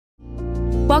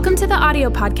Welcome to the audio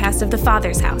podcast of the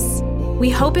Father's House. We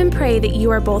hope and pray that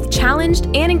you are both challenged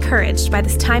and encouraged by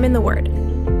this time in the Word.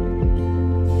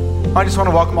 I just want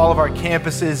to welcome all of our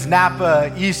campuses,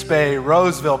 Napa, East Bay,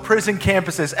 Roseville, prison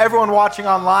campuses, everyone watching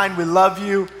online, we love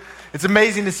you. It's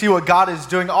amazing to see what God is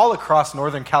doing all across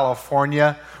Northern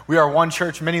California. We are one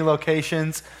church, many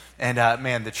locations, and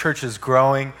man, the church is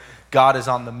growing. God is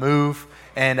on the move.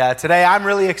 And today I'm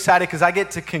really excited because I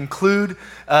get to conclude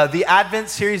the Advent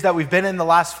series that we've been in the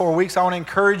last 4 weeks. I want to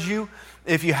encourage you,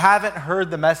 if you haven't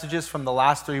heard the messages from the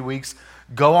last 3 weeks,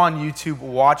 go on YouTube,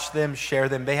 watch them, share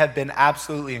them. They have been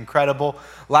absolutely incredible.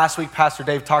 Last week, Pastor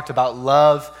Dave talked about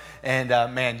love, and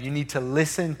man, you need to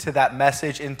listen to that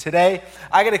message. And today,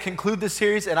 I got to conclude this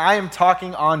series, and I am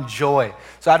talking on joy.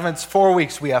 So Advent's 4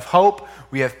 weeks. We have hope,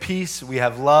 we have peace, we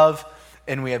have love,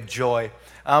 and we have joy.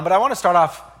 But I want to start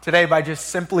off today by just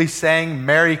simply saying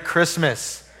Merry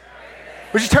Christmas.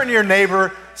 Would you turn to your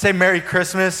neighbor, say Merry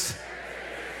Christmas?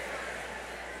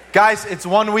 Guys, it's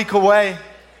 1 week away.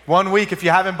 1 week. If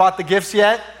you haven't bought the gifts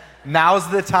yet, now's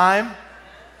the time.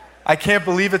 I can't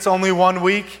believe it's only 1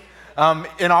 week.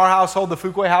 In our household, the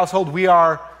Fouquier household, we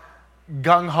are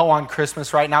gung-ho on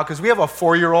Christmas right now because we have a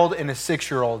 4-year-old and a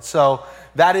 6-year-old. So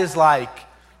that is like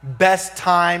best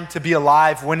time to be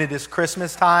alive when it is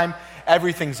Christmas time.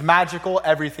 Everything's magical,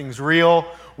 everything's real.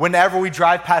 Whenever we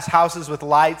drive past houses with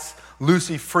lights,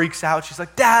 Lucy freaks out. She's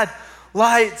like, Dad,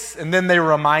 lights. And then they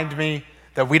remind me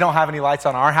that we don't have any lights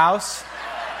on our house.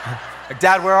 Like,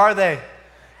 Dad, where are they?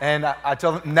 And I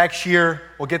told them next year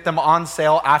we'll get them on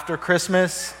sale after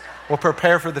Christmas. We'll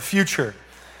prepare for the future.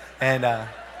 And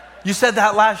you said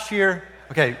that last year.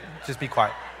 Okay, just be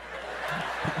quiet.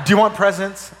 Do you want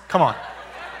presents? Come on.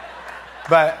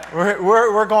 But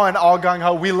we're going all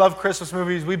gung-ho. We love Christmas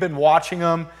movies. We've been watching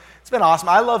them. It's been awesome.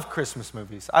 I love Christmas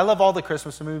movies. I love all the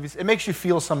Christmas movies. It makes you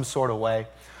feel some sort of way.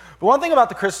 But one thing about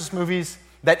the Christmas movies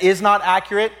that is not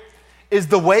accurate is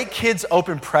the way kids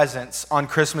open presents on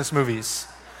Christmas movies.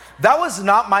 That was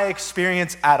not my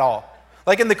experience at all.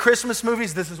 Like in the Christmas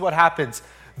movies, this is what happens.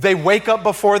 They wake up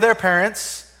before their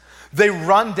parents. They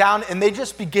run down and they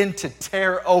just begin to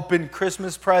tear open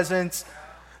Christmas presents.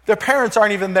 Their parents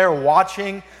aren't even there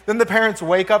watching. Then the parents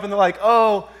wake up and they're like,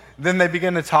 oh, then they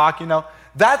begin to talk, you know.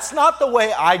 That's not the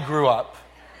way I grew up.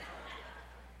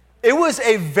 It was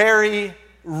a very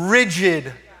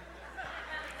rigid,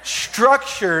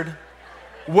 structured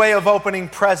way of opening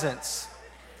presents.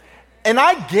 And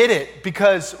I get it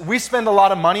because we spend a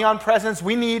lot of money on presents.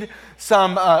 We need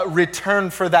some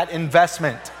return for that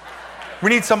investment.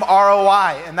 We need some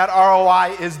ROI, and that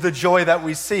ROI is the joy that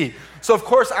we see. So of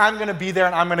course I'm going to be there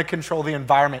and I'm going to control the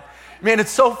environment. Man, it's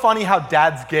so funny how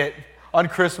dads get on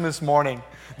Christmas morning.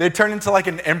 They turn into like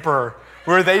an emperor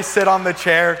where they sit on the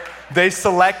chair, they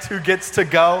select who gets to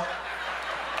go.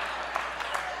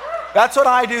 That's what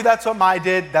I do, that's what Mai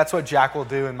did, that's what Jack will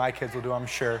do and my kids will do, I'm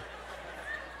sure.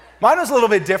 Mine was a little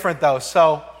bit different though.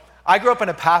 So I grew up in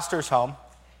a pastor's home.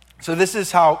 So this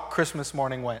is how Christmas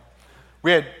morning went. We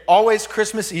had always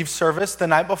Christmas Eve service the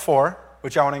night before,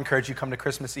 which I want to encourage you, come to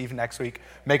Christmas Eve next week.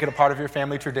 Make it a part of your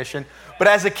family tradition. But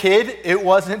as a kid, it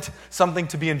wasn't something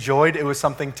to be enjoyed. It was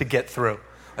something to get through.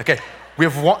 Okay, we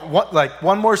have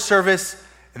one more service,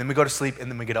 and then we go to sleep, and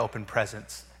then we get to open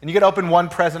presents. And you get to open one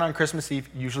present on Christmas Eve,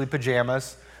 usually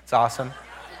pajamas. It's awesome.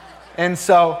 And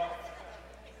so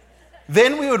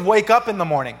then we would wake up in the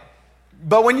morning.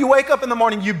 But when you wake up in the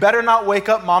morning, you better not wake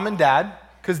up mom and dad,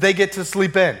 because they get to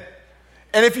sleep in.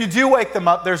 And if you do wake them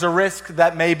up, there's a risk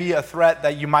that may be a threat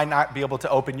that you might not be able to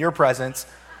open your presents.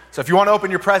 So if you want to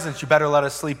open your presents, you better let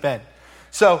us sleep in.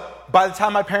 So by the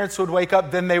time my parents would wake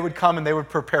up, then they would come and they would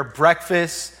prepare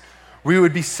breakfast. We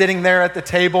would be sitting there at the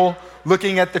table,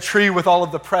 looking at the tree with all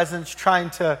of the presents, trying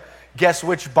to guess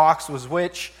which box was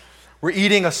which. We're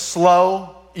eating a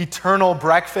slow, eternal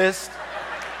breakfast.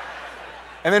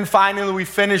 And then finally we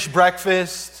finish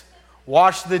breakfast,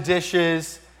 wash the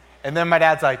dishes, and then my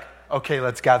dad's like, okay,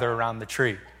 let's gather around the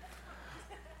tree.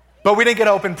 But we didn't get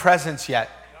to open presents yet.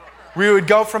 We would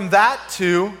go from that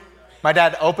to my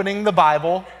dad opening the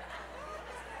Bible,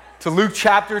 to Luke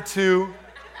chapter 2,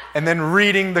 and then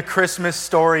reading the Christmas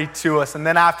story to us. And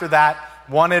then after that,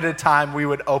 one at a time, we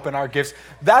would open our gifts.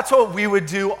 That's what we would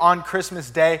do on Christmas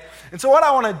Day. And so what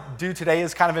I want to do today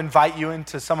is kind of invite you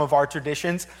into some of our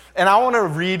traditions. And I want to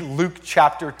read Luke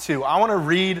chapter 2. I want to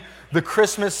read the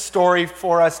Christmas story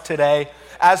for us today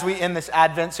as we end this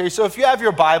Advent series. So if you have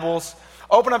your Bibles,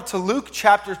 open up to Luke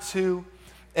chapter 2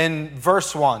 and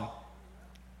verse 1.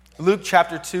 Luke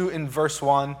chapter 2 and verse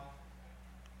 1. It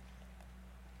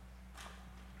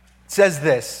says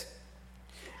this: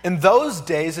 In those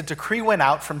days, a decree went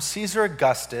out from Caesar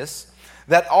Augustus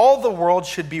that all the world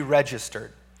should be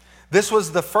registered. This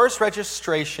was the first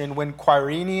registration when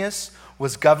Quirinius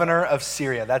was governor of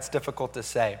Syria. That's difficult to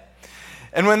say.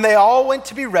 And when they all went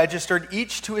to be registered,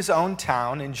 each to his own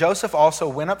town, and Joseph also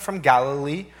went up from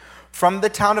Galilee, from the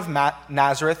town of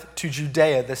Nazareth to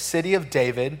Judea, the city of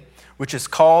David, which is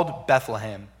called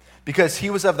Bethlehem, because he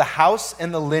was of the house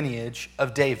and the lineage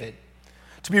of David,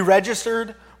 to be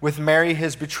registered with Mary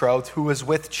his betrothed, who was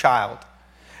with child.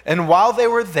 And while they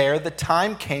were there, the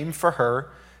time came for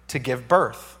her to give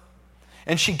birth.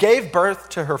 And she gave birth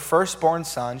to her firstborn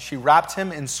son. She wrapped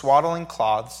him in swaddling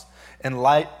cloths and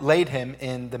laid him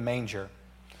in the manger,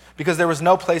 because there was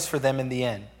no place for them in the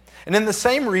inn. And in the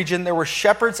same region there were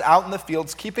shepherds out in the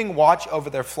fields, keeping watch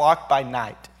over their flock by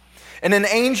night. And an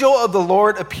angel of the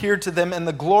Lord appeared to them, and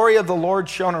the glory of the Lord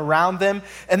shone around them,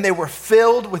 and they were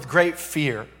filled with great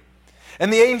fear.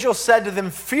 And the angel said to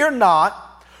them, "Fear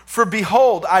not, for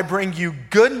behold, I bring you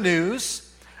good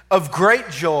news of great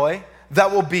joy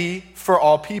that will be for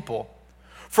all people.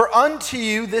 For unto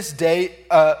you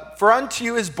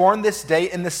is born this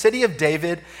day in the city of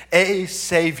David a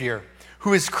Savior,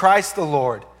 who is Christ the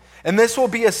Lord. And this will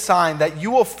be a sign that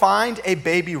you will find a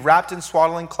baby wrapped in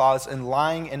swaddling cloths and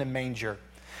lying in a manger."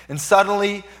 And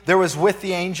suddenly there was with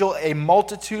the angel a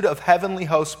multitude of heavenly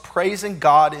hosts praising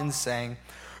God and saying,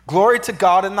 "Glory to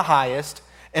God in the highest,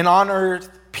 and on earth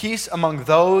peace among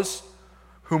those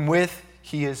whom with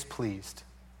he is pleased."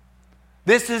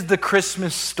 This is the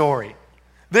Christmas story.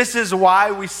 This is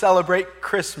why we celebrate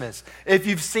Christmas. If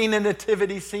you've seen a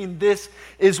nativity scene, this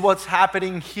is what's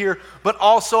happening here. But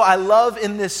also, I love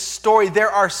in this story,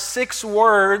 there are 6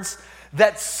 words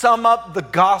that sum up the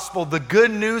gospel, the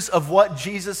good news of what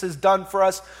Jesus has done for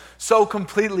us so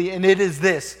completely. And it is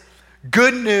this: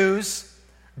 good news,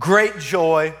 great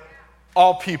joy,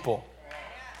 all people.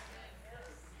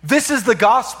 This is the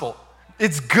gospel.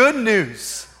 It's good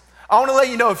news. I want to let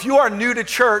you know, if you are new to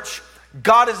church,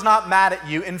 God is not mad at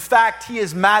you. In fact, he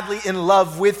is madly in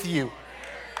love with you.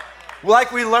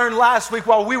 Like we learned last week,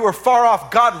 while we were far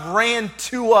off, God ran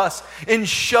to us and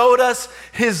showed us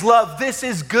his love. This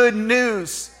is good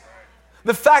news.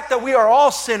 The fact that we are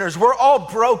all sinners, we're all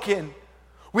broken.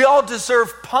 We all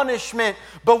deserve punishment,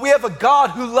 but we have a God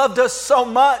who loved us so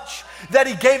much that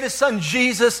he gave his son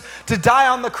Jesus to die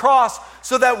on the cross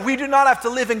so that we do not have to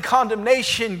live in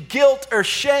condemnation, guilt, or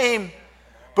shame,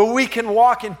 but we can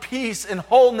walk in peace and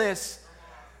wholeness.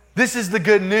 This is the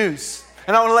good news.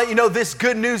 And I want to let you know this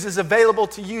good news is available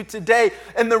to you today.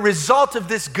 And the result of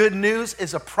this good news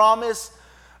is a promise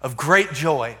of great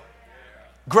joy.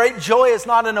 Great joy is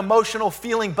not an emotional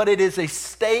feeling, but it is a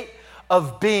state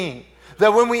of being.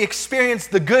 That when we experience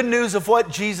the good news of what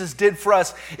Jesus did for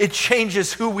us, it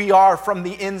changes who we are from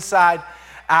the inside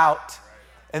out.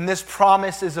 And this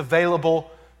promise is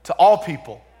available to all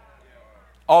people.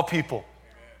 All people.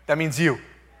 That means you.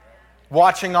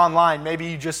 Watching online, maybe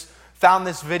you just found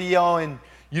this video and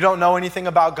you don't know anything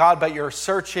about God, but you're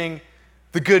searching.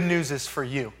 The good news is for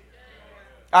you.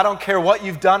 I don't care what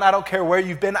you've done. I don't care where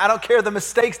you've been. I don't care the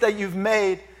mistakes that you've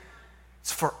made.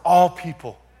 It's for all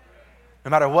people. No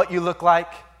matter what you look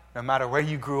like, no matter where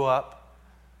you grew up,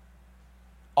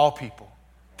 all people.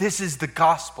 This is the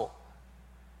gospel.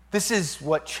 This is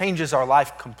what changes our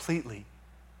life completely.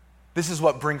 This is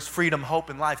what brings freedom, hope,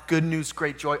 and life. Good news,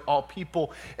 great joy, all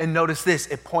people. And notice this,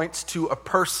 it points to a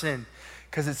person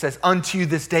because it says, "Unto you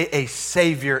this day a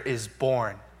Savior is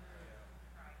born."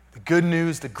 The good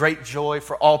news, the great joy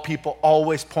for all people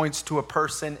always points to a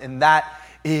person, and that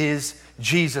is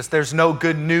Jesus. There's no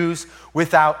good news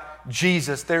without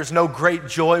Jesus. There's no great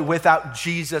joy without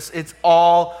Jesus. It's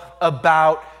all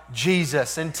about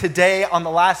Jesus. And today, on the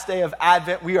last day of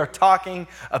Advent, we are talking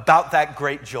about that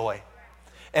great joy.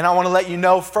 And I want to let you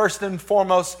know, first and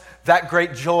foremost, that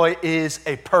great joy is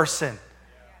a person,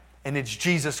 and it's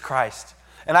Jesus Christ.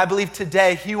 And I believe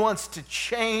today he wants to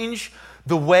change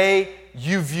the way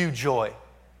you view joy.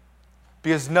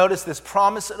 Because notice this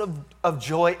promise of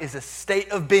joy is a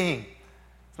state of being.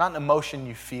 It's not an emotion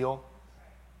you feel.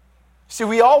 See,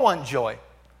 we all want joy.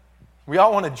 We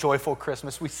all want a joyful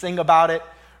Christmas. We sing about it.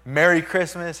 Merry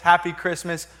Christmas, Happy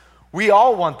Christmas. We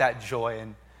all want that joy.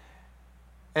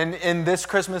 And in this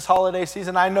Christmas holiday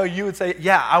season, I know you would say,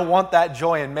 yeah, I want that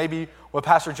joy. And maybe what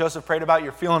Pastor Joseph prayed about,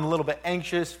 you're feeling a little bit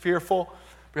anxious, fearful.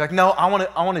 You're like, no, I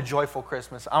want a joyful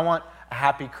Christmas. I want a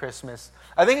happy Christmas.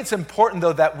 I think it's important,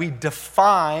 though, that we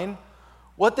define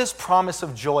what this promise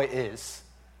of joy is.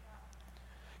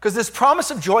 Because this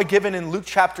promise of joy given in Luke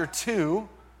chapter 2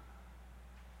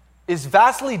 is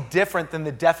vastly different than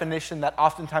the definition that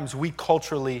oftentimes we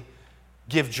culturally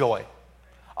give joy.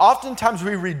 Oftentimes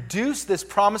we reduce this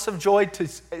promise of joy to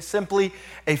simply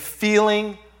a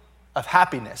feeling of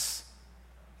happiness.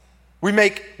 We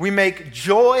make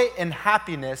joy and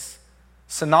happiness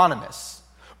synonymous.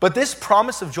 But this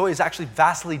promise of joy is actually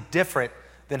vastly different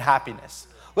than happiness.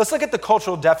 Let's look at the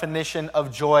cultural definition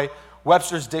of joy.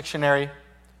 Webster's dictionary.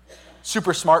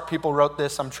 Super smart people wrote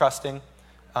this, I'm trusting.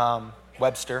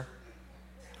 Webster,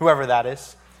 whoever that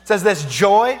is. It says this: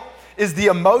 joy is the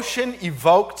emotion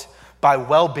evoked by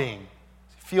well-being.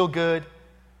 You feel good,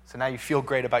 so now you feel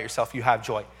great about yourself, you have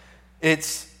joy.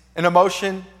 It's an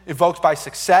emotion evoked by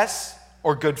success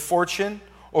or good fortune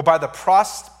or by the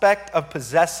prospect of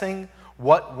possessing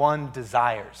what one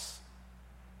desires.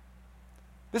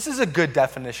 This is a good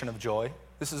definition of joy.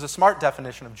 This is a smart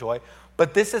definition of joy,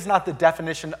 but this is not the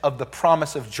definition of the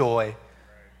promise of joy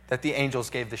that the angels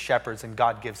gave the shepherds and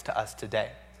God gives to us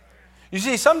today. You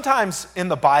see, sometimes in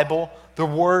the Bible, the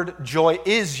word joy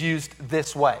is used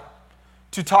this way,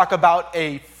 to talk about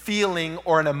a feeling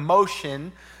or an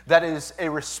emotion that is a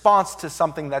response to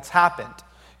something that's happened.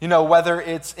 You know, whether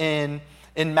it's in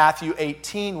Matthew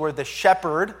 18, where the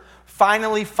shepherd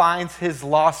finally finds his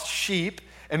lost sheep,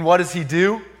 and what does he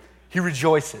do? He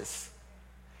rejoices.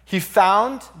 He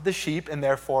found the sheep, and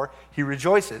therefore he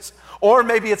rejoices. Or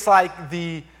maybe it's like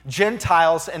the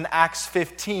Gentiles in Acts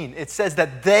 15. It says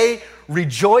that they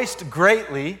rejoiced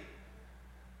greatly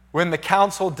when the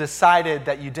council decided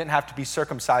that you didn't have to be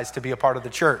circumcised to be a part of the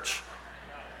church.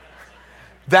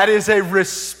 That is a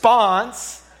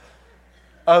response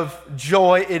of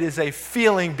joy. It is a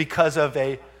feeling because of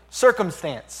a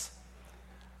circumstance.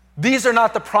 These are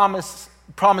not the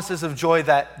promises of joy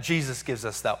that Jesus gives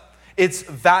us, though. It's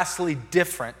vastly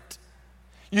different.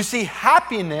 You see,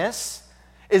 happiness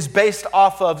is based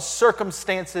off of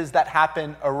circumstances that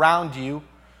happen around you.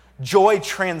 Joy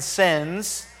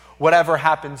transcends whatever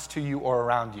happens to you or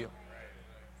around you.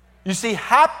 You see,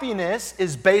 happiness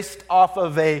is based off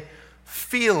of a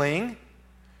feeling.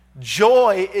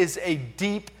 Joy is a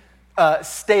deep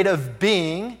state of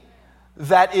being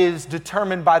that is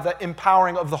determined by the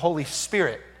empowering of the Holy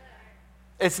Spirit.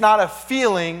 It's not a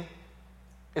feeling,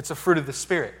 it's a fruit of the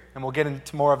Spirit. And we'll get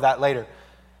into more of that later.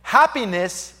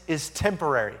 Happiness is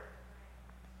temporary.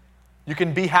 You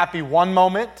can be happy one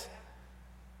moment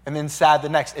and then sad the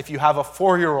next. If you have a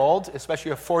 4-year-old,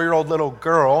 especially a 4-year-old little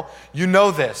girl, you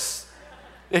know this.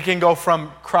 It can go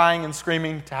from crying and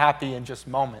screaming to happy in just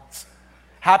moments.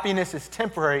 Happiness is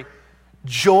temporary.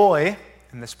 Joy,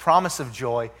 and this promise of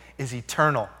joy, is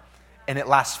eternal, and it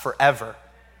lasts forever.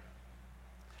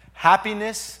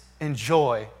 Happiness and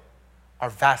joy are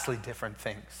vastly different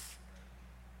things.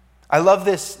 I love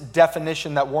this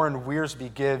definition that Warren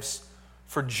Wiersbe gives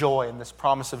for joy and this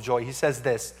promise of joy. He says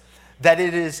this, that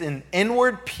it is an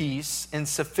inward peace and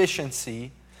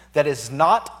sufficiency that is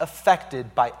not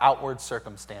affected by outward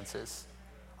circumstances.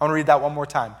 I want to read that one more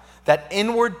time. That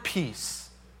inward peace,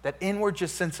 that inward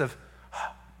just sense of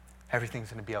everything's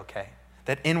going to be okay.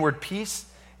 That inward peace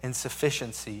and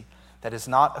sufficiency that is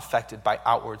not affected by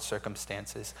outward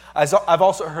circumstances. I've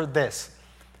also heard this.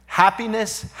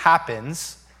 Happiness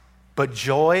happens, but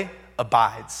joy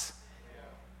abides.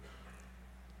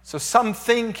 So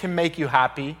something can make you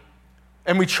happy,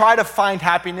 and we try to find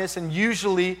happiness, and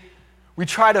usually we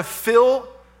try to fill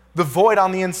the void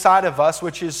on the inside of us,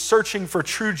 which is searching for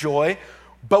true joy,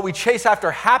 but we chase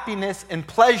after happiness and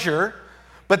pleasure,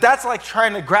 but that's like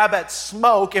trying to grab at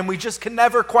smoke, and we just can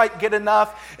never quite get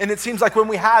enough, and it seems like when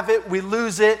we have it, we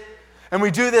lose it, and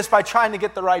we do this by trying to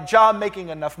get the right job, making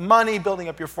enough money, building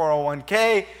up your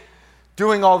 401k,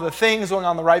 doing all the things, going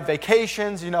on the right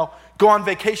vacations, go on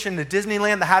vacation to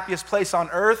Disneyland, the happiest place on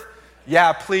earth.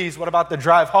 Yeah, please, what about the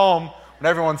drive home when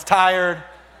everyone's tired,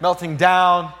 melting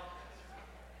down?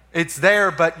 It's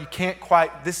there, but you can't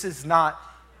quite, this is not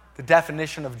the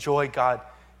definition of joy God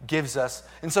gives us.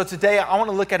 And so today I want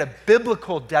to look at a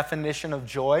biblical definition of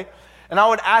joy. And I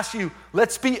would ask you,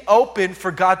 let's be open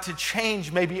for God to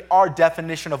change maybe our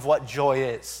definition of what joy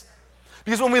is.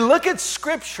 Because when we look at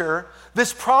Scripture,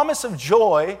 this promise of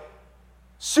joy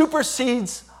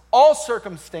supersedes all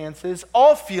circumstances,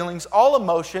 all feelings, all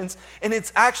emotions, and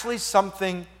it's actually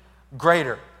something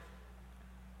greater.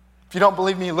 If you don't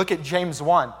believe me, look at James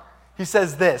 1. He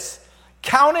says this,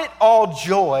 "Count it all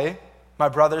joy, my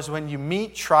brothers, when you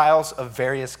meet trials of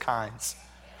various kinds.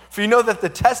 For you know that the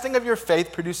testing of your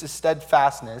faith produces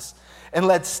steadfastness, and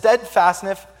let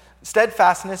steadfastness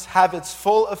have its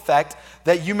full effect,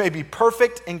 that you may be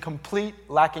perfect and complete,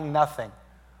 lacking nothing."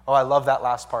 Oh, I love that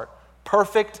last part.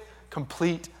 Perfect,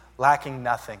 complete, lacking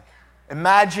nothing.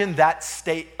 Imagine that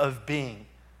state of being.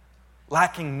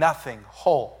 Lacking nothing,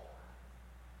 whole.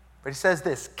 But he says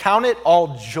this, "Count it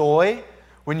all joy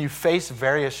when you face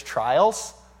various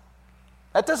trials,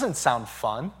 that doesn't sound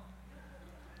fun.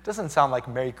 It doesn't sound like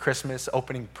Merry Christmas,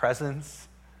 opening presents.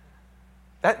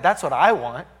 That's what I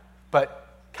want.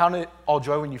 But count it all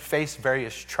joy when you face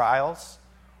various trials,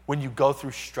 when you go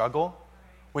through struggle,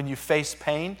 when you face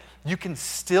pain. You can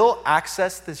still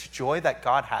access this joy that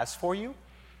God has for you.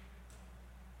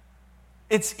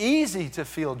 It's easy to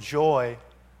feel joy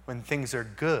when things are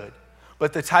good,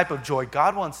 but the type of joy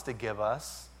God wants to give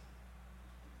us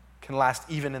can last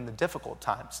even in the difficult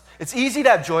times. It's easy to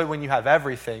have joy when you have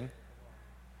everything,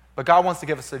 but God wants to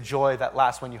give us a joy that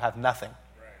lasts when you have nothing.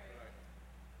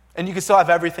 And you can still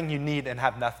have everything you need and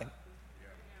have nothing,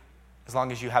 as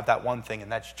long as you have that one thing,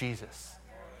 and that's Jesus.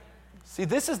 See,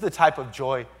 this is the type of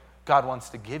joy God wants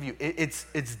to give you.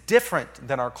 It's different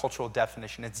than our cultural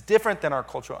definition. It's different than our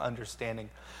cultural understanding.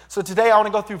 So today I want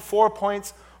to go through 4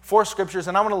 points, 4 scriptures,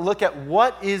 and I want to look at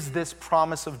what is this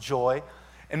promise of joy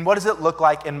and what does it look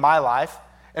like in my life.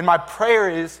 And my prayer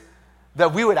is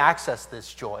that we would access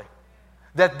this joy.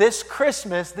 That this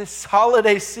Christmas, this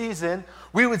holiday season,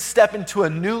 we would step into a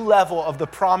new level of the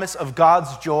promise of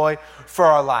God's joy for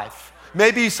our life.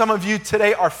 Maybe some of you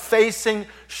today are facing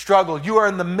struggle. You are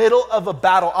in the middle of a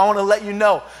battle. I want to let you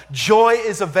know, joy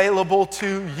is available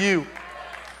to you.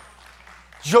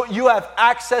 You have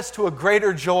access to a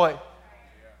greater joy.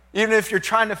 Even if you're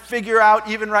trying to figure out,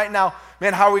 even right now,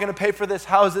 man, how are we going to pay for this?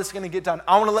 How is this going to get done?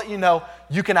 I want to let you know,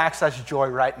 you can access joy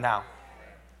right now.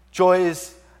 Joy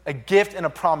is a gift and a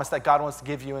promise that God wants to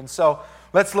give you. And so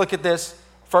let's look at this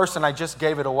first, and I just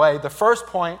gave it away. The first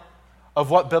point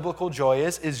of what biblical joy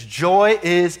is joy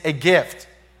is a gift.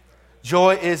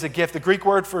 Joy is a gift. The Greek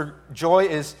word for joy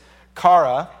is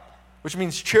chara, which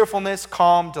means cheerfulness,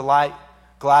 calm, delight,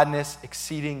 gladness,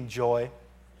 exceeding joy.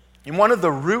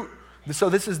 And so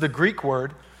this is the Greek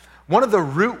word. One of the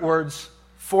root words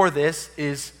for this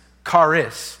is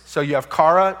charis. So you have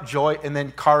chara, joy, and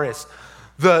then charis.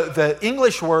 The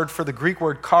English word for the Greek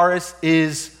word charis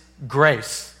is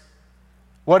grace.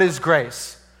 What is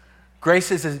grace? Grace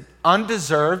is an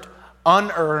undeserved,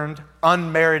 unearned,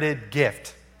 unmerited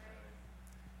gift.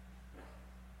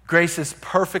 Grace is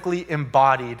perfectly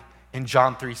embodied in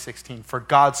John 3:16. For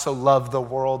God so loved the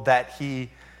world that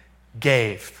he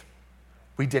gave.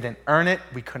 We didn't earn it.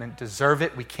 We couldn't deserve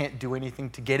it. We can't do anything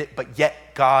to get it. But yet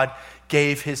God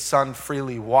gave his son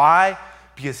freely. Why?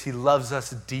 Because he loves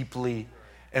us deeply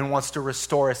and wants to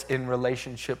restore us in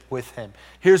relationship with him.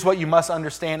 Here's what you must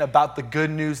understand about the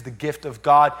good news, the gift of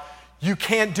God. You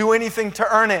can't do anything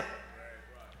to earn it.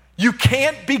 You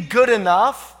can't be good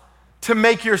enough to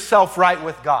make yourself right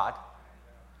with God.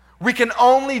 We can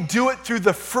only do it through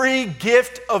the free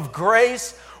gift of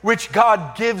grace which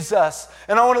God gives us.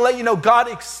 And I want to let you know, God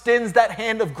extends that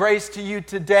hand of grace to you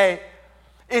today.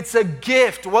 It's a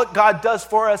gift. What God does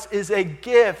for us is a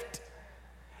gift.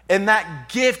 And that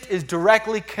gift is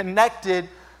directly connected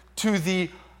to the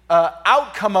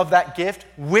outcome of that gift,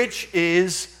 which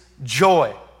is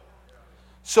joy.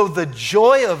 So the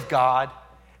joy of God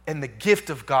and the gift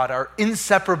of God are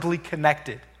inseparably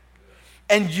connected.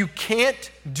 And you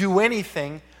can't do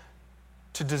anything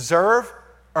to deserve,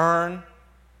 earn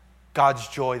God's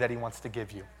joy that he wants to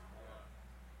give you.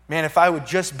 Man, if I would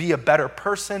just be a better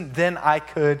person, then I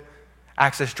could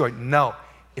access joy. No,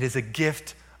 it is a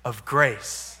gift of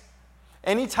grace.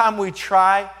 Anytime we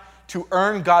try to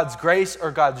earn God's grace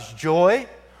or God's joy,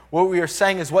 what we are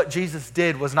saying is what Jesus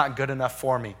did was not good enough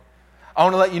for me. I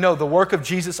want to let you know the work of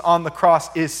Jesus on the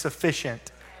cross is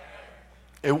sufficient.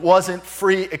 It wasn't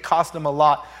free, it cost him a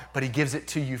lot, but he gives it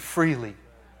to you freely.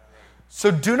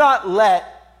 So do not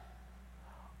let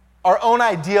our own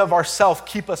idea of ourselves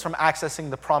keep us from accessing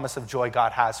the promise of joy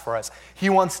God has for us. He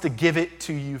wants to give it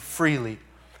to you freely.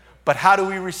 But how do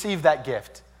we receive that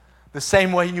gift? The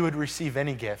same way you would receive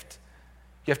any gift.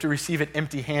 You have to receive it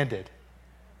empty-handed.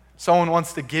 Someone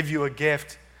wants to give you a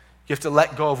gift, you have to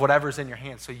let go of whatever's in your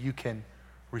hand so you can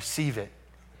receive it.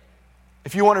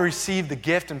 If you want to receive the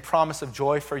gift and promise of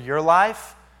joy for your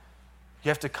life, you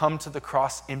have to come to the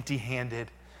cross empty-handed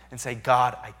and say,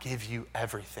 God, I give you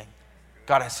everything.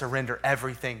 God, I surrender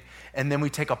everything. And then we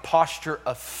take a posture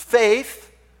of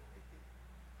faith,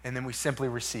 and then we simply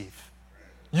receive.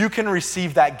 You can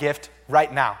receive that gift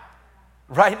right now.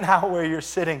 Right now where you're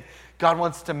sitting, God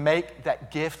wants to make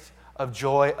that gift of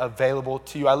joy available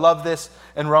to you. I love this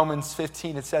in Romans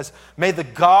 15. It says, may the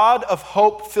God of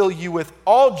hope fill you with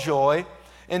all joy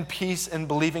and peace in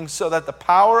believing, so that the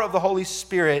power of the Holy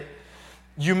Spirit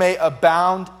you may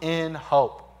abound in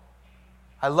hope.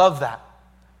 I love that.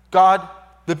 God,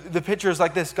 the picture is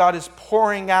like this. God is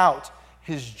pouring out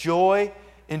his joy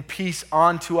and peace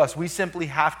onto us. We simply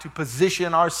have to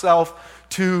position ourselves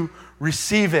to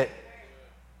receive it.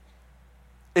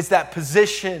 It's that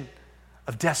position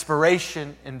of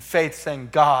desperation and faith saying,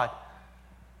 God,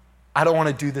 I don't want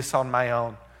to do this on my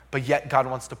own, but yet God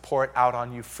wants to pour it out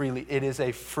on you freely. It is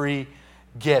a free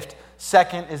gift.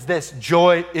 Second is this: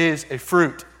 joy is a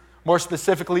fruit. More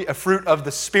specifically, a fruit of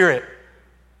the Spirit.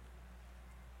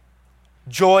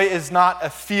 Joy is not a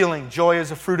feeling. Joy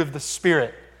is a fruit of the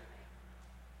Spirit.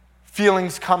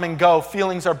 Feelings come and go.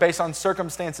 Feelings are based on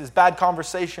circumstances, bad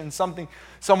conversations, something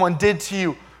someone did to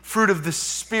you. Fruit of the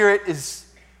Spirit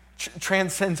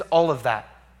transcends all of that.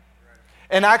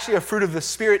 And actually, a fruit of the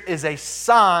Spirit is a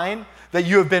sign that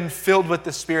you have been filled with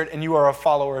the Spirit and you are a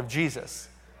follower of Jesus.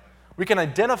 We can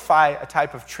identify a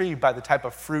type of tree by the type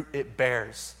of fruit it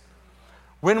bears.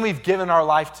 When we've given our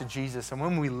life to Jesus and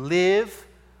when we live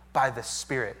by the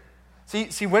Spirit.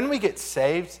 See, when we get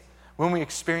saved, when we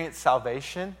experience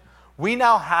salvation, we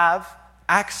now have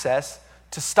access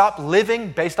to stop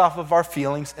living based off of our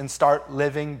feelings and start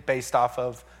living based off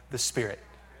of the Spirit.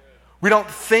 We don't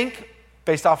think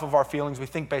based off of our feelings, we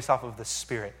think based off of the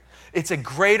Spirit. It's a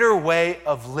greater way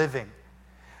of living.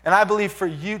 And I believe for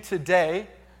you today,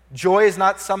 joy is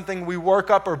not something we work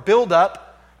up or build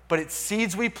up, but it's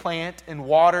seeds we plant and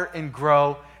water and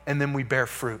grow, and then we bear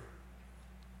fruit.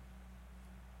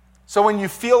 So when you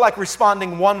feel like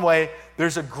responding one way,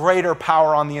 there's a greater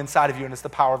power on the inside of you, and it's the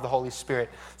power of the Holy Spirit.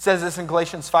 It says this in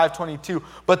Galatians 5:22,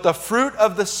 but the fruit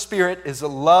of the Spirit is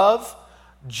love,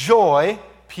 joy,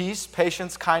 peace,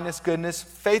 patience, kindness, goodness,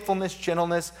 faithfulness,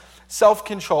 gentleness,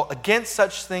 self-control. Against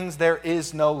such things there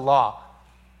is no law.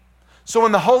 So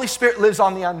when the Holy Spirit lives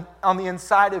on the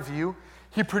inside of you,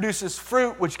 He produces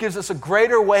fruit, which gives us a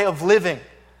greater way of living.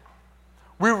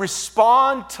 We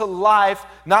respond to life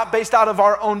not based out of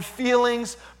our own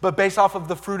feelings, but based off of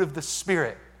the fruit of the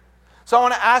Spirit. So I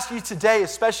want to ask you today,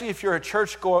 especially if you're a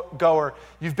church goer,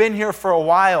 you've been here for a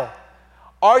while,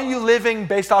 are you living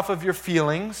based off of your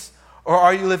feelings, or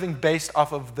are you living based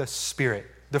off of the Spirit,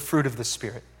 the fruit of the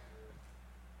Spirit?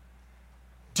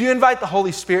 Do you invite the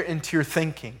Holy Spirit into your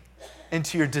thinking,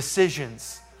 into your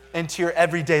decisions, into your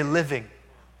everyday living,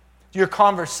 your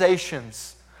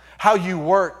conversations, how you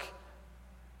work,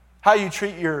 how you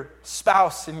treat your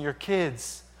spouse and your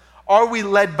kids? Are we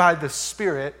led by the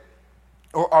Spirit,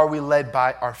 or are we led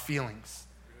by our feelings?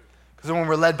 Because when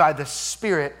we're led by the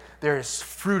Spirit, there is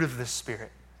fruit of the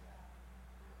Spirit.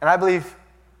 And I believe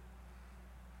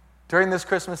during this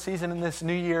Christmas season and this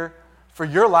new year, for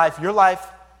your life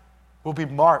will be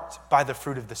marked by the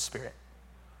fruit of the Spirit.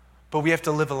 But we have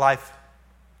to live a life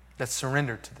that's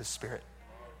surrendered to the Spirit.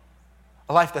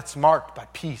 A life that's marked by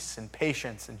peace and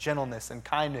patience and gentleness and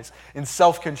kindness and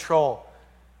self-control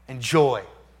and joy.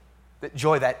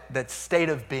 That state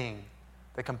of being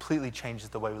that completely changes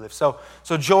the way we live. So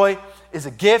joy is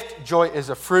a gift. Joy is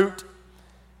a fruit.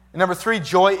 And number 3,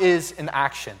 joy is an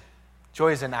action.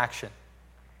 Joy is an action.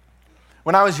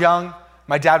 When I was young,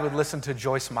 my dad would listen to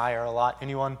Joyce Meyer a lot.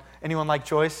 Anyone like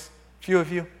Joyce? Few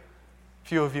of you.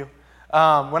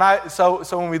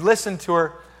 When we listened to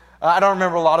her, I don't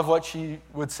remember a lot of what she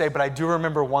would say, but I do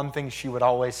remember one thing she would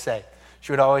always say.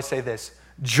 She would always say this: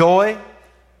 joy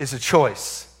is a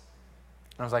choice.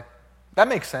 And I was like, that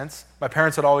makes sense. My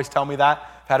parents would always tell me that.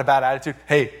 I've had a bad attitude.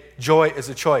 Hey, joy is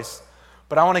a choice.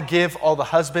 But I want to give all the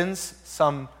husbands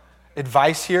some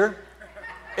advice here.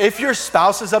 If your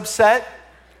spouse is upset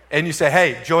and you say,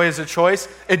 hey, joy is a choice,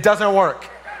 it doesn't work.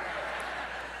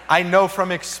 I know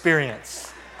from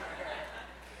experience.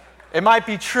 It might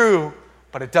be true,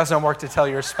 but it doesn't work to tell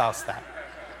your spouse that.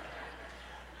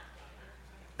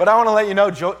 But I want to let you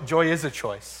know, joy is a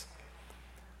choice.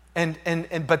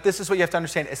 But this is what you have to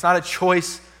understand. It's not a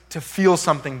choice to feel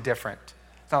something different.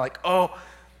 It's not like, oh,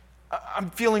 I'm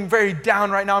feeling very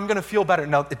down right now, I'm going to feel better.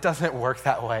 No, it doesn't work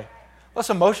that way. Plus,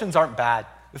 emotions aren't bad.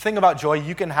 The thing about joy,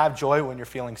 you can have joy when you're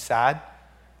feeling sad.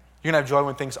 You can have joy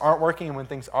when things aren't working and when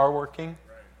things are working.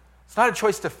 It's not a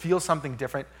choice to feel something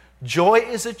different. Joy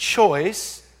is a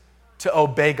choice to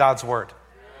obey God's word.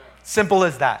 Simple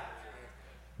as that.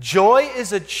 Joy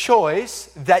is a choice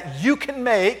that you can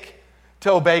make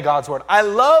to obey God's word. I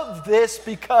love this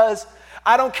because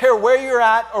I don't care where you're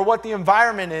at or what the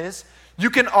environment is, you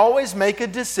can always make a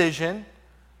decision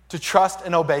to trust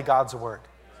and obey God's word.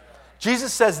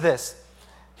 Jesus says this.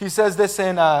 He says this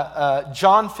in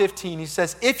John 15. He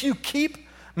says, if you keep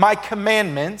my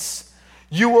commandments,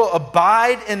 you will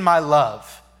abide in my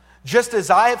love, just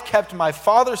as I have kept my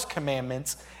Father's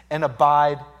commandments and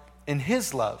abide in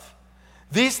his love.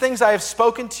 These things I have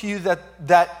spoken to you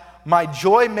that my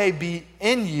joy may be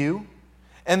in you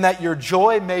and that your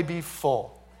joy may be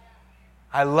full.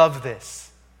 I love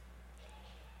this.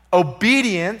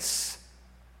 Obedience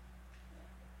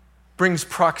brings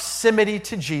proximity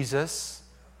to Jesus,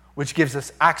 which gives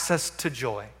us access to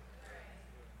joy.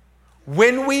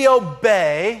 When we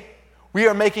obey, we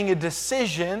are making a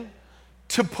decision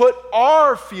to put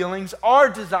our feelings, our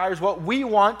desires, what we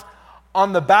want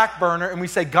on the back burner, and we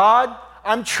say, God,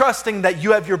 I'm trusting that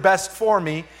you have your best for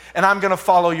me, and I'm going to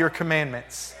follow your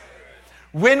commandments.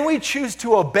 When we choose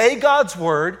to obey God's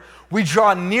word, we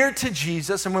draw near to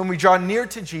Jesus, and when we draw near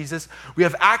to Jesus, we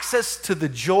have access to the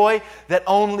joy that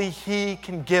only He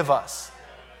can give us.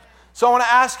 So I want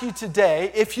to ask you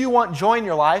today, if you want joy in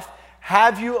your life,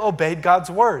 have you obeyed God's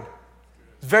word?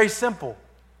 It's very simple.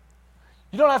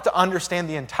 You don't have to understand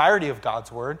the entirety of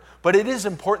God's word, but it is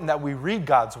important that we read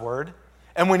God's word,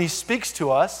 and when He speaks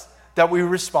to us, that we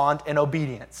respond in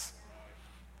obedience.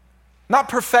 Not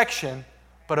perfection,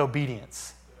 but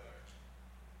obedience.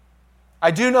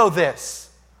 I do know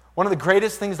this. One of the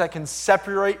greatest things that can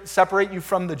separate you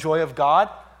from the joy of God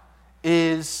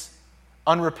is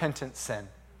unrepentant sin.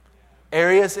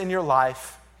 Areas in your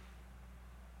life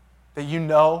that you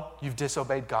know you've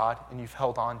disobeyed God and you've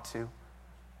held on to.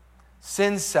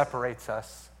 Sin separates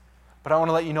us. But I want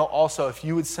to let you know also, if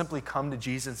you would simply come to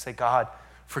Jesus and say, God,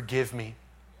 forgive me,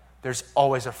 there's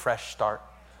always a fresh start.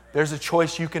 There's a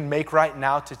choice you can make right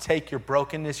now to take your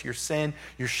brokenness, your sin,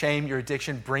 your shame, your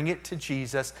addiction, bring it to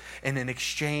Jesus, and in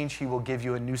exchange, He will give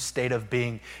you a new state of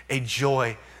being, a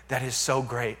joy that is so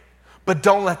great. But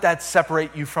don't let that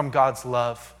separate you from God's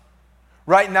love.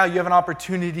 Right now, you have an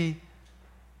opportunity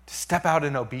to step out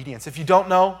in obedience. If you don't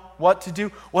know what to do,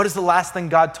 what is the last thing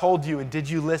God told you, and did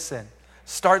you listen?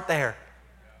 Start there.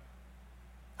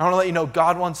 I want to let you know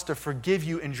God wants to forgive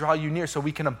you and draw you near so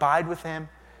we can abide with Him,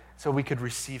 so we could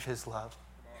receive His love.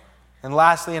 And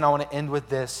lastly, and I want to end with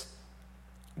this,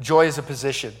 joy is a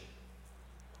position.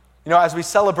 You know, as we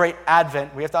celebrate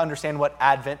Advent, we have to understand what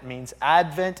Advent means.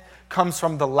 Advent comes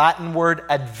from the Latin word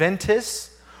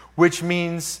adventus, which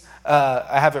means,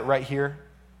 I have it right here.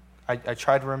 I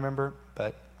tried to remember,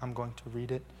 but I'm going to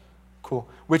read it. Cool.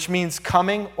 Which means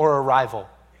coming or arrival.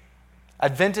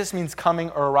 Adventus means coming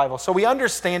or arrival. So we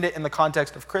understand it in the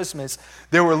context of Christmas.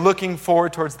 They were looking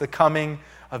forward towards the coming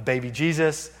of baby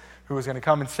Jesus, who was going to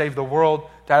come and save the world,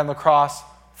 died on the cross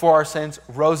for our sins,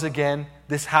 rose again.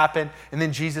 This happened, and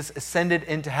then Jesus ascended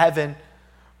into heaven.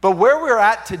 But where we're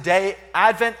at today,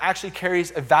 Advent actually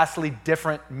carries a vastly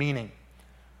different meaning.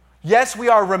 Yes, we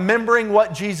are remembering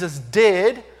what Jesus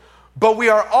did, but we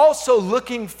are also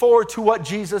looking forward to what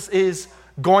Jesus is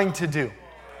going to do.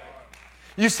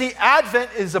 You see,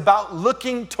 Advent is about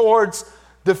looking towards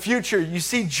the future. You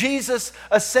see, Jesus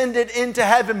ascended into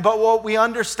heaven, but what we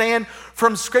understand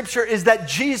from Scripture is that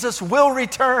Jesus will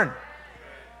return.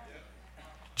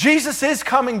 Jesus is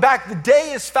coming back. The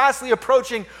day is fastly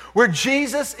approaching where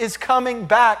Jesus is coming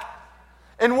back.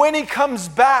 And when He comes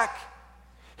back,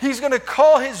 He's going to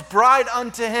call His bride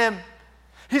unto Him.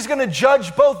 He's going to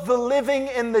judge both the living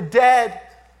and the dead.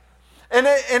 And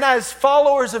as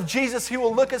followers of Jesus, He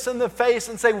will look us in the face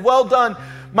and say, well done,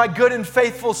 my good and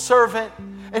faithful servant.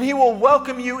 And He will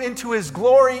welcome you into His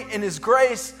glory and His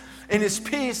grace and His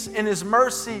peace and His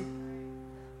mercy.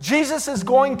 Jesus is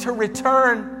going to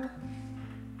return,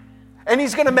 and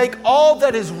He's going to make all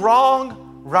that is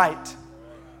wrong right.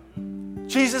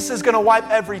 Jesus is going to wipe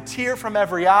every tear from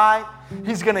every eye.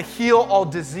 He's going to heal all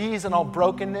disease and all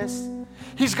brokenness.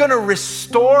 He's going to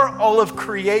restore all of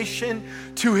creation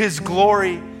to His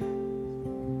glory.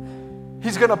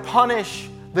 He's going to punish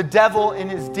the devil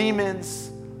and his demons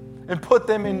and put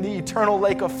them in the eternal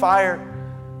lake of fire.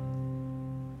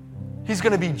 He's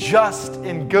going to be just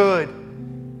and good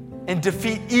and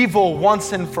defeat evil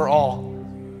once and for all.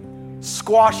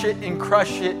 Squash it and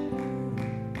crush it,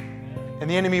 and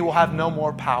the enemy will have no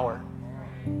more power.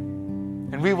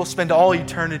 And we will spend all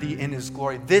eternity in His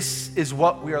glory. This is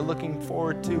what we are looking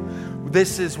forward to.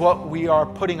 This is what we are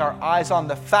putting our eyes on.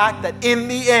 The fact that in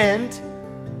the end,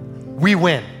 we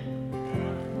win.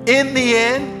 In the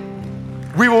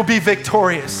end, we will be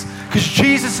victorious. Because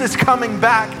Jesus is coming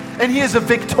back, and He is a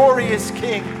victorious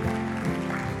King.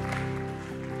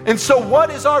 And so what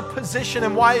is our position,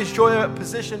 and why is joy a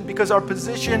position? Because our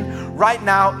position right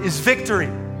now is victory.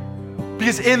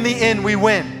 Because in the end, we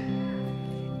win.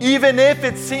 Even if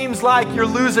it seems like you're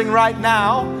losing right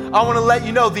now, I want to let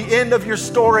you know the end of your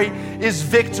story is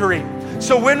victory.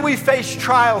 So when we face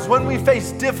trials, when we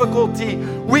face difficulty,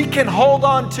 we can hold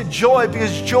on to joy,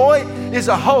 because joy is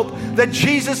a hope that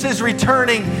Jesus is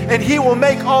returning and He will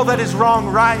make all that is wrong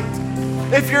right.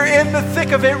 If you're in the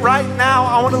thick of it right now,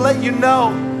 I want to let you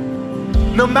know,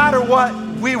 no matter what,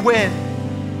 we win.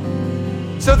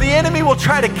 So the enemy will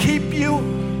try to keep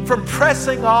you from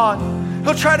pressing on,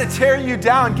 He'll try to tear you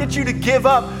down, get you to give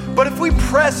up. But if we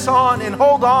press on and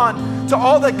hold on to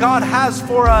all that God has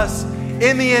for us,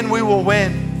 in the end we will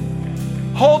win.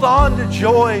 Hold on to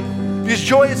joy, because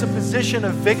joy is a position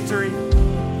of victory.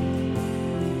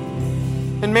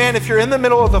 And man, if you're in the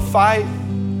middle of the fight,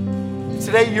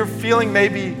 today you're feeling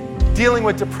maybe dealing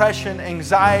with depression,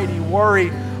 anxiety, worry,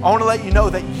 I want to let you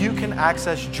know that you can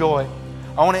access joy.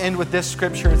 I want to end with this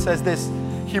scripture. It says this,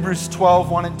 Hebrews 12,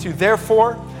 1 and 2.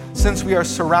 Therefore, since we are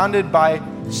surrounded by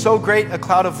so great a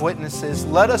cloud of witnesses,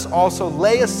 let us also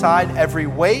lay aside every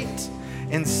weight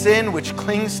and sin which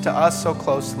clings to us so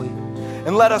closely.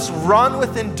 And let us run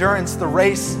with endurance the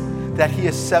race that he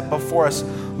has set before us,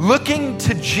 looking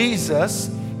to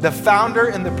Jesus, the founder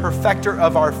and the perfecter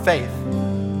of our faith,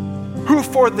 who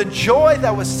for the joy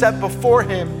that was set before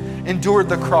him endured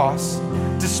the cross,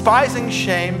 despising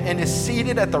shame, and is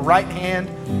seated at the right hand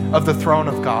of the throne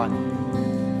of God.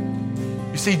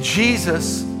 You see,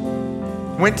 Jesus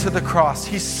went to the cross.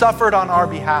 He suffered on our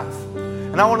behalf.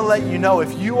 And I want to let you know,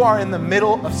 if you are in the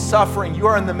middle of suffering, you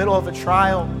are in the middle of a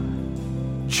trial,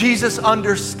 Jesus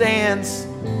understands,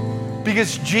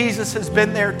 because Jesus has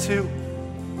been there too.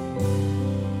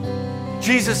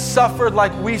 Jesus suffered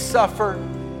like we suffer,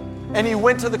 and he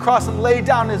went to the cross and laid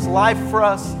down his life for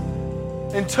us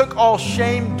and took all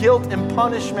shame, guilt, and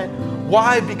punishment.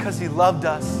 Why? Because he loved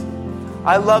us.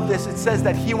 I love this. It says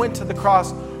that he went to the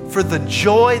cross for the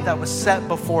joy that was set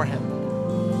before him.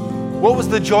 What was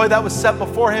the joy that was set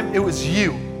before him? It was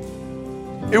you.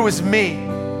 It was me.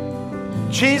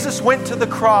 Jesus went to the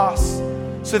cross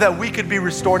so that we could be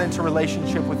restored into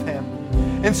relationship with him.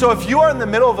 And so if you are in the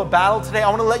middle of a battle today, I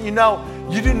want to let you know,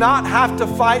 you do not have to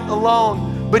fight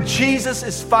alone, but Jesus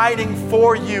is fighting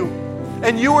for you.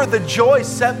 And you are the joy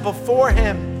set before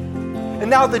him. And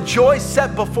now the joy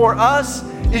set before us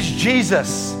is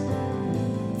Jesus.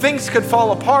 Things could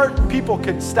fall apart, people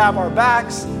could stab our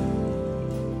backs,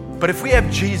 but if we have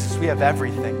Jesus, we have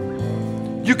everything.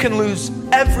 You can lose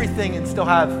everything and still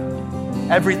have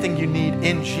everything you need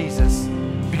in Jesus,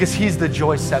 because he's the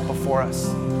joy set before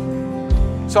us.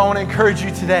 So I want to encourage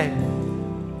you today,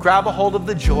 grab a hold of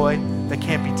the joy that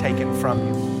can't be taken from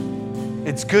you.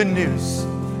 It's good news,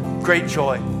 great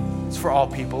joy. It's for all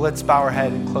people. Let's bow our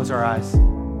head and close our eyes.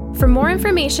 For more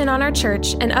information on our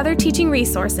church and other teaching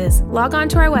resources, log on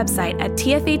to our website at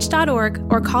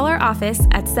tfh.org or call our office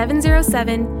at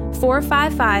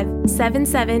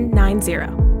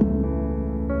 707-455-7790.